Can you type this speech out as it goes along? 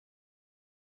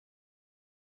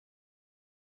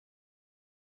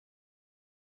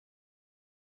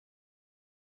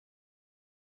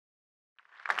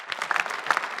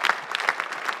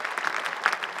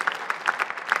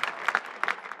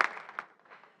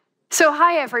So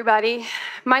hi everybody,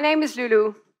 my name is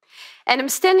Loulou and I'm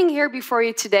standing here before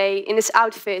you today in this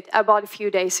outfit I bought a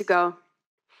few days ago.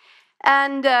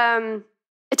 And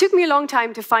it took me a long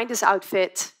time to find this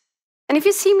outfit. And if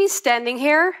you see me standing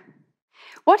here,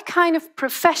 what kind of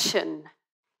profession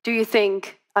do you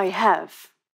think I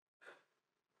have?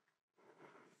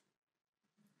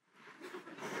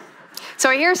 So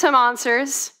here are some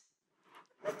answers.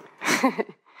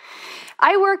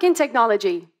 I work in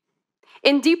technology,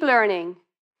 in deep learning,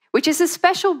 which is a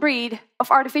special breed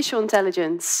of artificial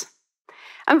intelligence.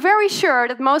 I'm very sure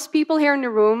that most people here in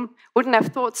the room wouldn't have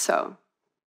thought so.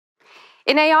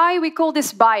 In AI, we call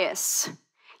this bias.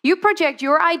 You project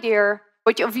your idea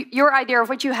of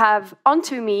what you have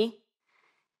onto me,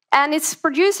 and it's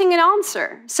producing an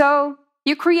answer. So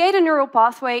you create a neural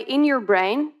pathway in your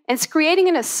brain, and it's creating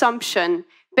an assumption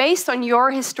based on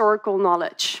your historical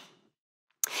knowledge.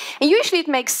 And usually it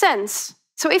makes sense.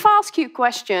 So if I ask you a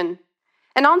question,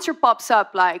 an answer pops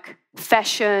up like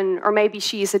fashion, or maybe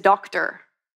she's a doctor.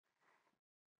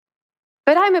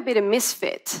 But I'm a bit of a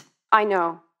misfit, I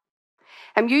know.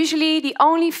 I'm usually the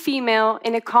only female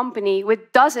in a company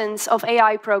with dozens of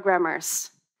AI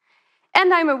programmers.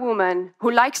 And I'm a woman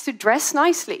who likes to dress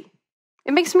nicely.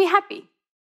 It makes me happy.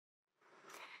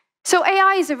 So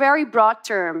AI is a very broad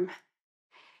term.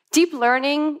 Deep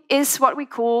learning is what we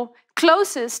call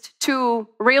closest to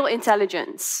real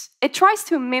intelligence. It tries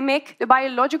to mimic the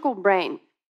biological brain.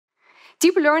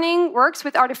 Deep learning works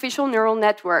with artificial neural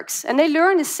networks, and they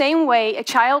learn the same way a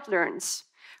child learns,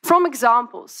 from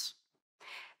examples.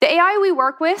 The AI we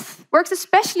work with works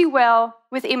especially well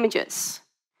with images.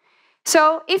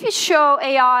 So if you show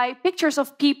AI pictures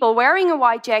of people wearing a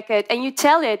white jacket and you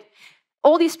tell it,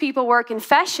 all these people work in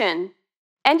fashion,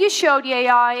 and you show the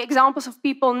AI examples of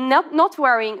people not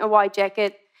wearing a white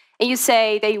jacket, and you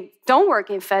say they don't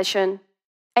work in fashion,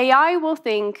 AI will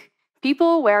think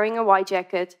people wearing a white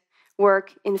jacket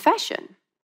work in fashion.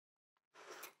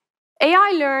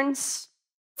 AI learns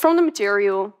from the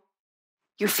material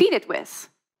you feed it with.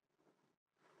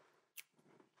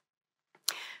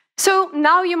 So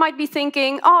now you might be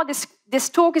thinking, oh, this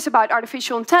talk is about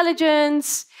artificial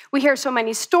intelligence. We hear so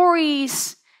many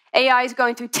stories. AI is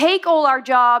going to take all our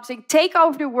jobs, and take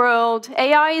over the world.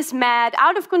 AI is mad,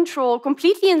 out of control,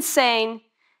 completely insane.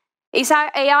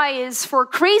 AI is for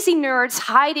crazy nerds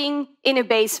hiding in a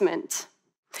basement.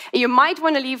 And you might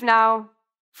want to leave now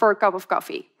for a cup of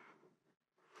coffee.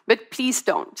 But please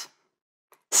don't.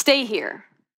 Stay here,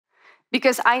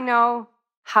 because I know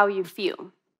how you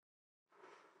feel.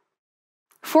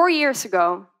 4 years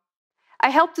ago, I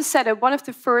helped to set up one of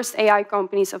the first AI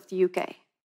companies of the UK.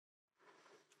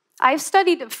 I've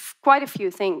studied quite a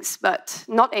few things, but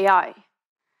not AI.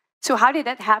 So how did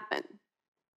that happen?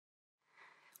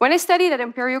 When I studied at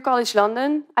Imperial College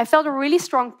London, I felt a really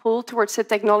strong pull towards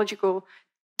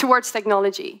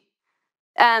technology.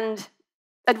 And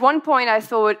at one point I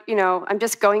thought, I'm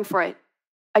just going for it.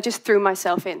 I just threw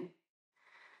myself in.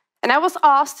 And I was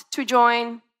asked to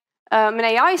join an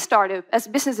AI startup as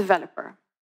a business developer.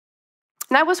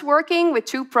 And I was working with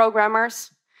 2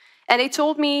 programmers, and they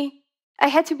told me I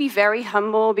had to be very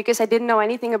humble because I didn't know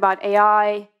anything about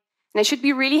AI, and I should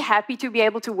be really happy to be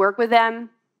able to work with them.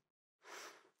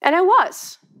 And I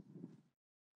was.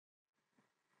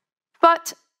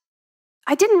 But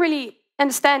I didn't really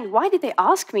understand, why did they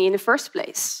ask me in the first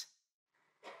place?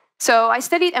 So I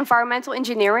studied environmental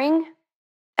engineering,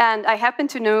 and I happened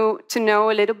to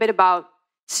know a little bit about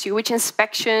sewage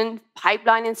inspection,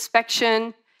 pipeline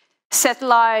inspection,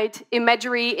 satellite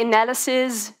imagery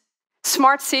analysis,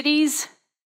 smart cities.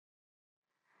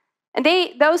 And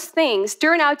those things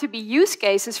turn out to be use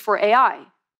cases for AI.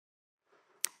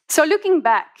 So looking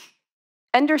back,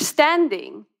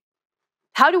 understanding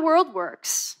how the world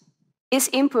works is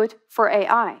input for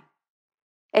AI.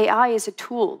 AI is a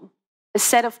tool, a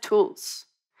set of tools.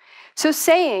 So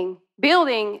saying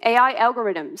building AI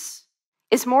algorithms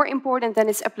is more important than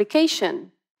its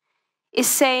application is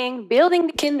saying building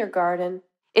the kindergarten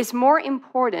is more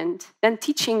important than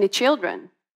teaching the children.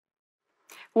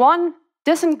 One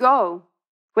doesn't go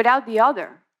without the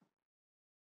other.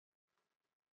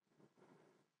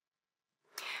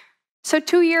 So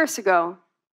 2 years ago,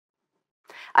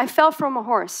 I fell from a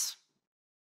horse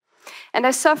and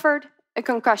I suffered a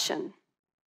concussion.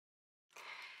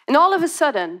 And all of a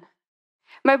sudden,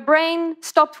 my brain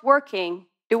stopped working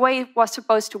the way it was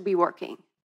supposed to be working.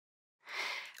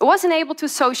 I wasn't able to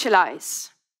socialize,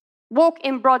 walk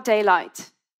in broad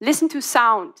daylight, listen to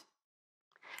sound,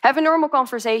 have a normal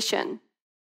conversation,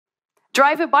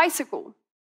 drive a bicycle,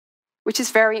 which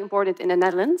is very important in the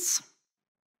Netherlands.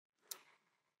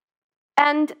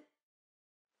 And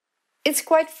It's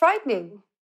quite frightening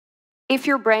if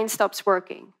your brain stops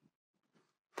working.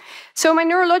 So my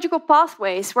neurological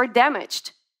pathways were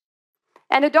damaged.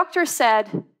 And the doctor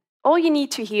said, all you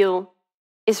need to heal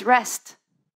is rest.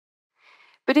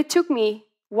 But it took me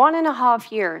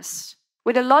 1.5 years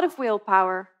with a lot of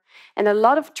willpower and a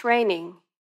lot of training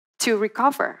to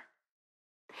recover.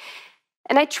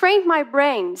 And I trained my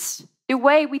brains the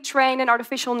way we train an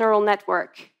artificial neural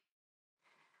network.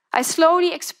 I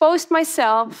slowly exposed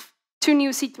myself to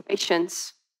new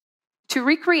situations to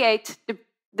recreate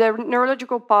the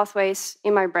neurological pathways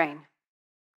in my brain.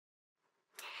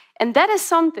 And that is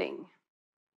something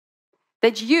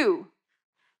that you,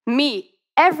 me,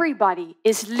 everybody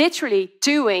is literally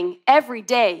doing every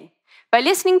day. By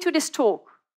listening to this talk,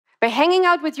 by hanging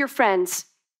out with your friends,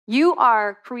 you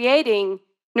are creating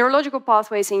neurological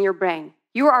pathways in your brain.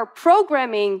 You are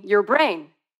programming your brain.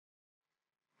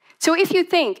 So if you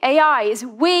think AI is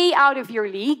way out of your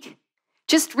league,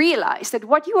 just realize that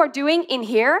what you are doing in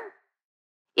here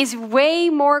is way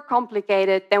more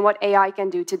complicated than what AI can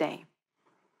do today.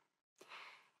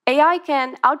 AI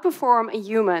can outperform a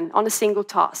human on a single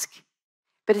task,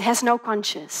 but it has no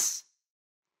conscience.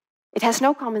 It has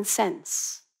no common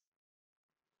sense.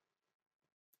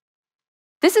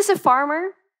 This is a farmer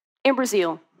in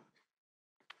Brazil.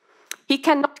 He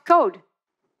cannot code,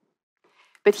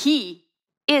 but he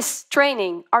is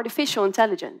training artificial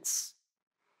intelligence.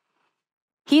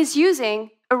 He is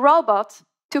using a robot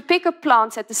to pick up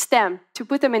plants at the stem, to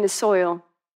put them in the soil.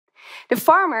 The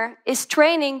farmer is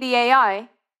training the AI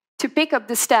to pick up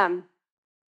the stem.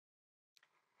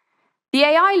 The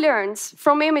AI learns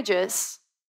from images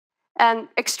and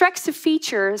extracts the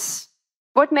features,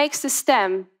 what makes the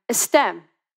stem a stem.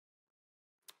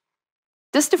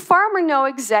 Does the farmer know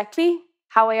exactly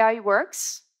how AI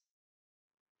works?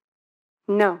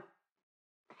 No,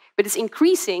 but it's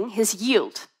increasing his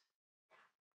yield.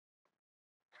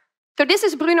 So this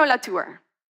is Bruno Latour.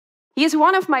 He is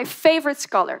one of my favorite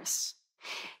scholars.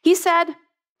 He said,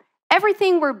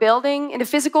 everything we're building in the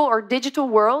physical or digital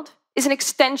world is an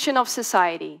extension of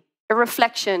society, a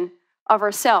reflection of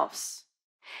ourselves.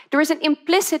 There is an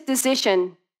implicit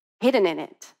decision hidden in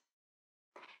it.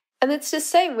 And it's the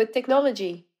same with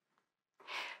technology.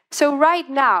 So right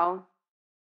now,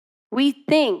 we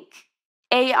think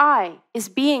AI is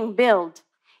being built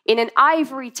in an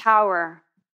ivory tower,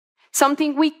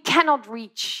 something we cannot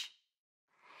reach.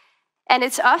 And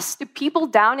it's us, the people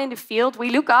down in the field, we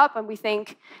look up and we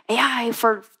think, AI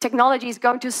for technology is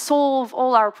going to solve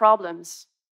all our problems.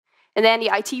 And then the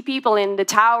IT people in the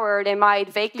tower, they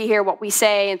might vaguely hear what we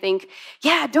say and think,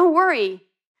 yeah, don't worry.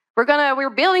 We're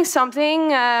building something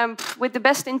with the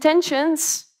best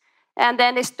intentions. And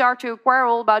then they start to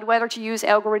quarrel about whether to use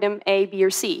algorithm A, B, or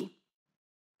C.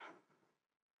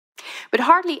 But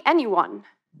hardly anyone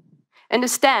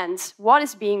understands what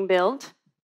is being built,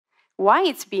 why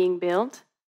it's being built,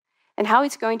 and how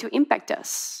it's going to impact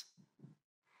us.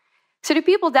 So the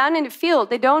people down in the field,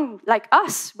 they don't, like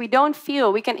us, we don't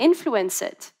feel we can influence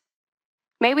it.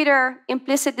 Maybe there are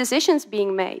implicit decisions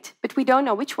being made, but we don't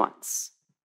know which ones.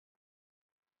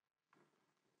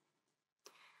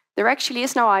 There actually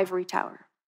is no ivory tower.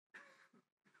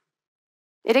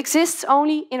 It exists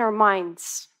only in our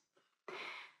minds.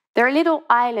 There are little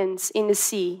islands in the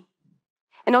sea.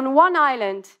 And on one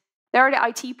island, there are the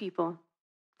IT people.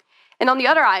 And on the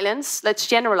other islands, let's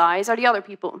generalize, are the other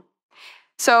people.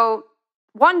 So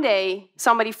one day,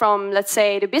 somebody from, let's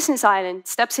say, the business island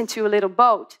steps into a little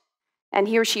boat, and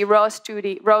he or she rows to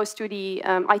the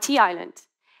IT island.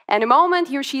 And the moment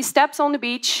he or she steps on the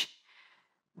beach,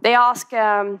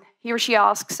 he or she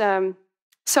asks,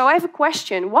 so I have a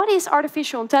question, what is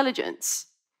artificial intelligence?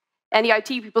 And the IT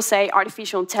people say,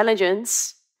 artificial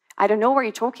intelligence? I don't know what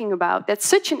you're talking about. That's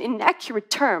such an inaccurate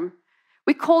term.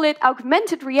 We call it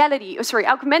augmented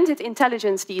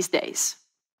intelligence these days.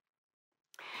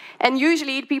 And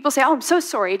usually people say, oh, I'm so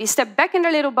sorry. They step back in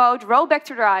their little boat, row back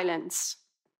to their islands.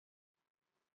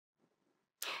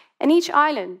 And each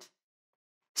island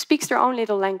speaks their own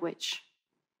little language.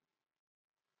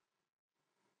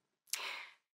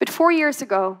 But 4 years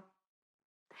ago,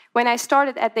 when I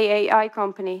started at the AI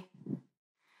company,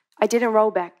 I didn't row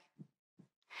back.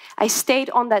 I stayed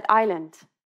on that island.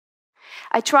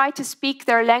 I tried to speak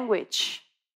their language.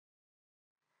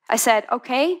 I said,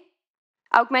 okay,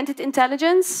 augmented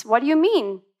intelligence, what do you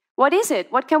mean? What is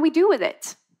it? What can we do with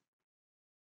it?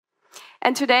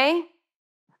 And today,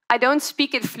 I don't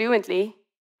speak it fluently,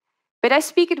 but I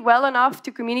speak it well enough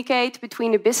to communicate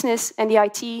between the business and the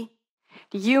IT,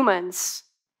 the humans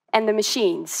and the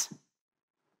machines.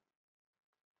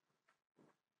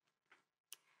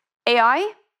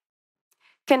 AI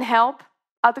can help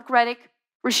autocratic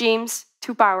regimes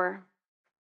to power.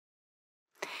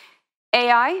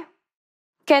 AI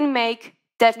can make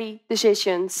deadly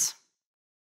decisions.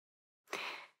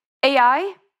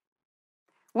 AI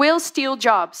will steal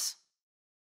jobs.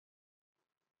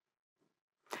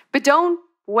 But don't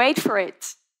wait for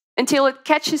it until it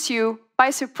catches you by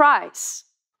surprise.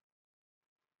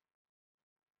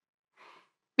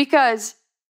 Because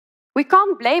we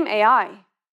can't blame AI.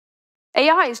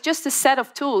 AI is just a set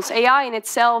of tools. AI in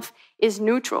itself is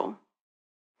neutral.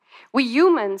 We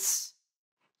humans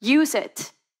use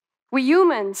it. We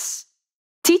humans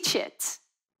teach it.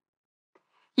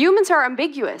 Humans are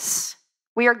ambiguous.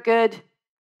 We are good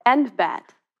and bad,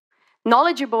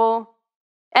 knowledgeable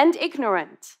and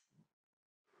ignorant.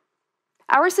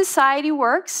 Our society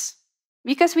works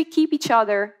because we keep each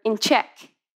other in check.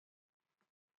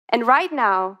 And right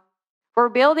now, we're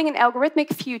building an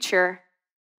algorithmic future.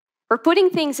 We're putting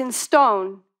things in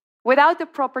stone without the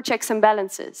proper checks and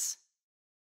balances.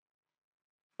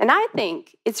 And I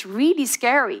think it's really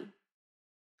scary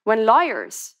when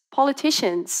lawyers,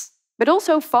 politicians, but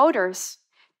also voters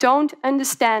don't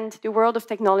understand the world of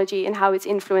technology and how it's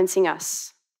influencing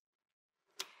us.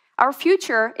 Our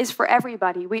future is for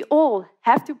everybody. We all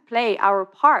have to play our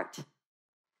part.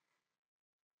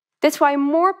 That's why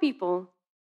more people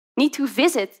need to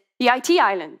visit the IT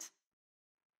island.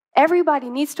 Everybody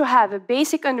needs to have a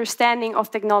basic understanding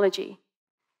of technology.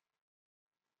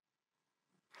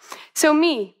 So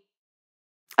me,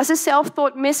 as a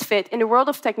self-taught misfit in the world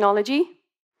of technology,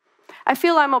 I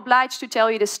feel I'm obliged to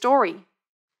tell you this story.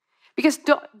 Because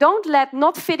don't let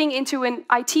not fitting into an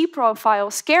IT profile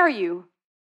scare you.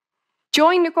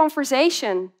 Join the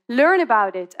conversation, learn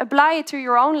about it, apply it to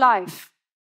your own life.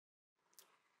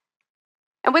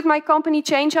 And with my company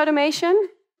Change Automation,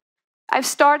 I've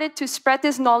started to spread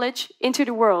this knowledge into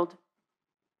the world.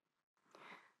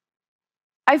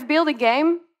 I've built a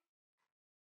game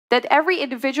that every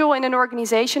individual in an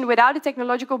organization without a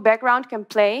technological background can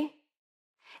play.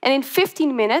 And in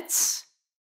 15 minutes,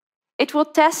 it will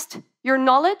test your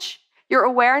knowledge, your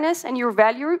awareness, and your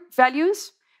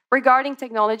values regarding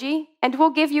technology, and will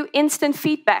give you instant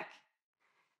feedback.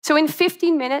 So in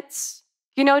 15 minutes,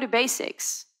 you know the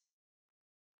basics.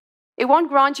 It won't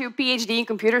grant you a PhD in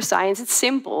computer science, it's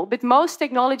simple, but most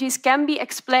technologies can be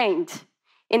explained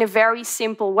in a very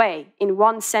simple way, in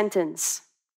one sentence.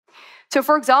 So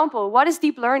for example, what is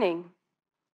deep learning?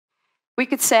 We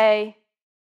could say,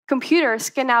 computers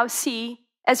can now see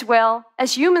as well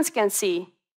as humans can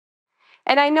see.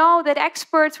 And I know that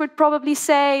experts would probably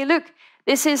say, look,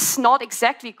 this is not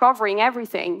exactly covering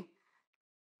everything,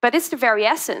 but it's the very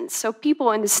essence, so people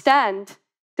understand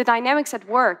the dynamics at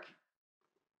work.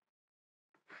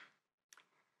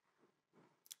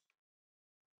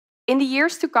 In the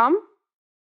years to come,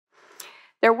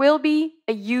 there will be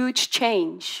a huge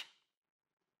change.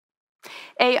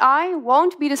 AI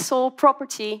won't be the sole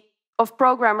property of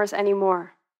programmers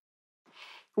anymore.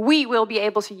 We will be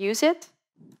able to use it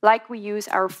like we use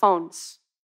our phones.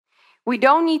 We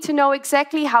don't need to know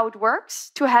exactly how it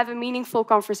works to have a meaningful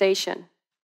conversation.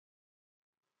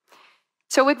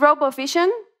 So with Robovision,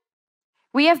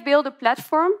 we have built a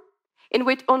platform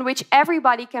on which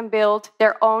everybody can build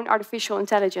their own artificial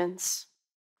intelligence.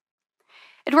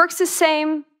 It works the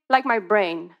same like my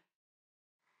brain.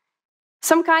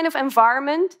 Some kind of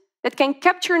environment that can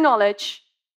capture knowledge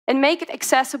and make it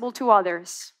accessible to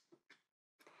others.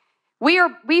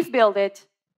 We've built it.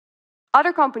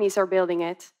 Other companies are building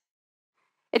it.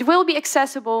 It will be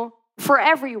accessible for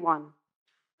everyone.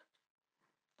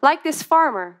 Like this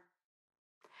farmer.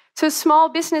 So small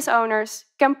business owners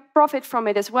can profit from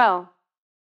it as well.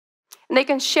 And they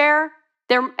can share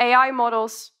their AI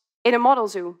models in a model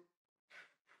zoo.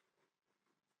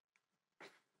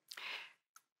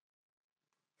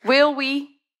 Will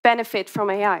we benefit from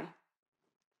AI?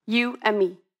 You and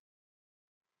me.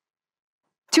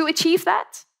 To achieve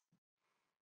that,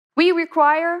 we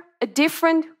require a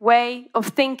different way of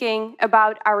thinking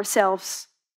about ourselves.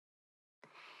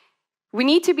 We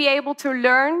need to be able to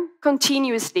learn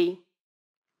continuously,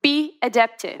 be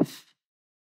adaptive.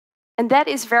 And that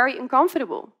is very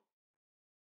uncomfortable.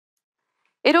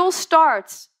 It all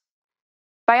starts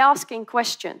by asking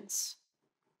questions.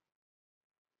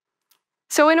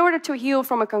 So in order to heal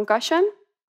from a concussion,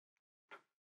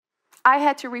 I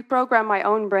had to reprogram my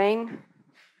own brain.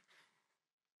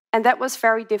 And that was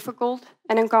very difficult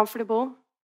and uncomfortable.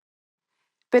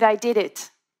 But I did it.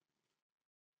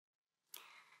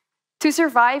 To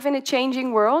survive in a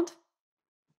changing world,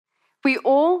 we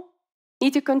all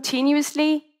need to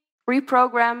continuously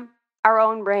reprogram our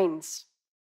own brains.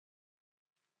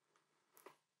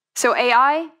 So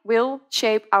AI will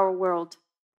shape our world.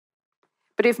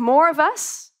 But if more of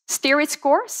us steer its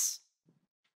course,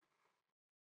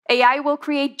 AI will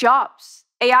create jobs.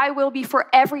 AI will be for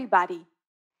everybody.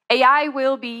 AI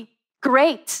will be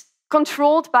great,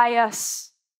 controlled by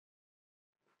us,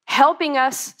 helping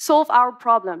us solve our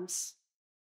problems.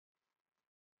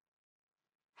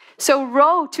 So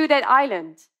row to that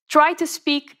island. Try to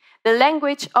speak the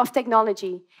language of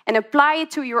technology and apply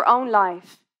it to your own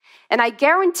life. And I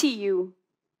guarantee you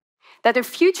that the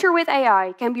future with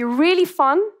AI can be really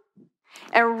fun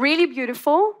and really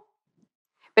beautiful,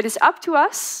 but it's up to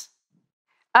us,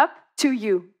 up to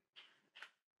you.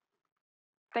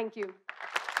 Thank you.